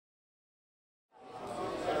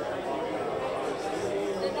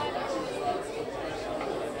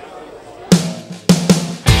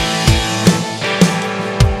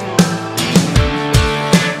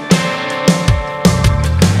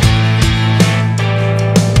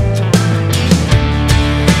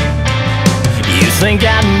think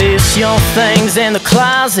I'd miss your things in the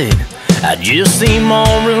closet. I just need more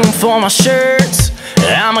room for my shirts.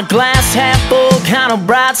 I'm a glass half full kind of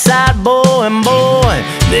bright side boy, and boy,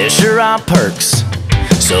 there sure are perks.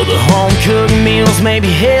 So the home cooked meals may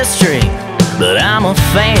be history, but I'm a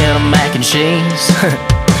fan of mac and cheese.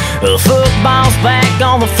 The football's back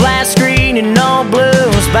on the flat screen and no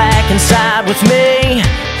blues back inside with me.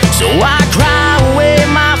 So I cry away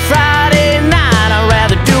my Friday night, I'd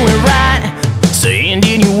rather do it right.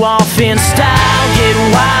 Sending you off in style, get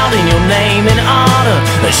wild in your name and honor.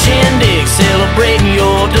 A shindig celebrating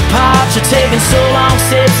your departure, taking so long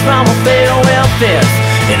sips from a farewell fifth.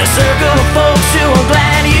 In a circle of folks who are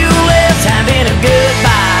glad you left, having a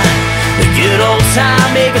goodbye, a good old time.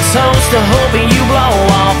 Make a toast to hoping you blow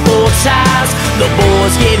off both ties. The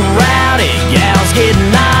boys getting rowdy, gals getting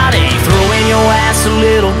naughty, throwing your ass a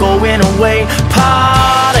little going away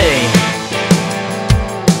party.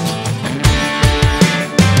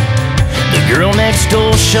 The girl next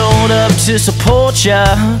door showed up to support ya,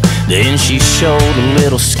 then she showed a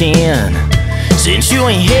little skin. Since you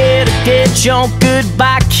ain't here to get your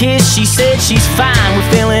goodbye kiss, she said she's fine with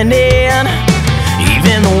filling in.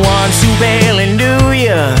 Even the ones who barely knew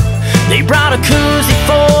ya, they brought a koozie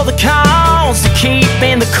for the cause to keep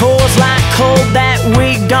in the cores like cold that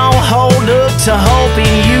we gon' hold up to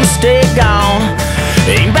hoping you stay gone.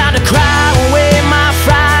 Ain't about to cry away my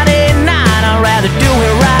Friday night, I'd rather do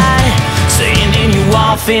it right. Sending you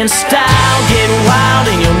off in style, get wild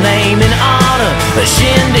in your name and honor. A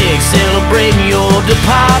shindig celebrating your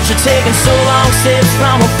departure, taking so long sips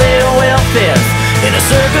from a farewell fifth. In a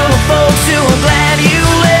circle of folks who are glad you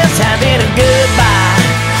left, having a goodbye,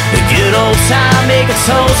 a good old time. Make a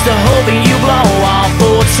toast to hoping you blow off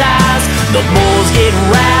both ties. The boys getting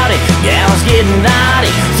rowdy, gals getting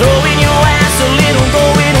naughty, throwing your ass a little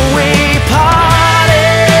going away party.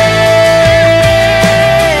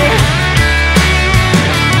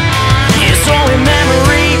 Yeah, so in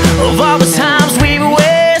memory of all the times we've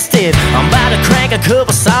wasted, I'm about to crank a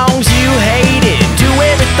couple songs you hated. Do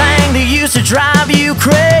everything that used to drive you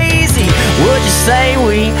crazy. Would you say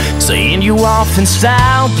we send you off in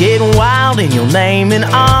style, getting wild in your name and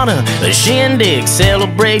honor? A shindig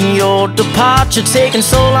celebrating your departure, taking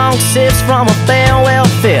so long sips from a farewell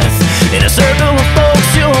fifth. In a circle of folks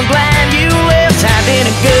who are glad you left, having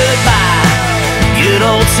a goodbye, good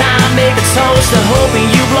old time. Make a toast to hoping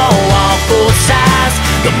you blow off both sides.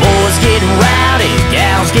 The boys getting rowdy,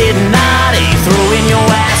 gals getting naughty, throwing your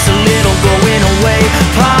ass a little going away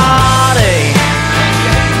party.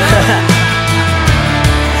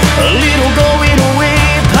 A little going away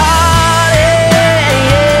party.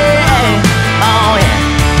 Oh yeah.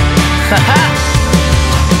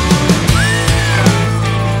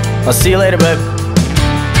 I'll see you later, babe.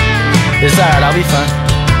 It's alright, I'll be fine.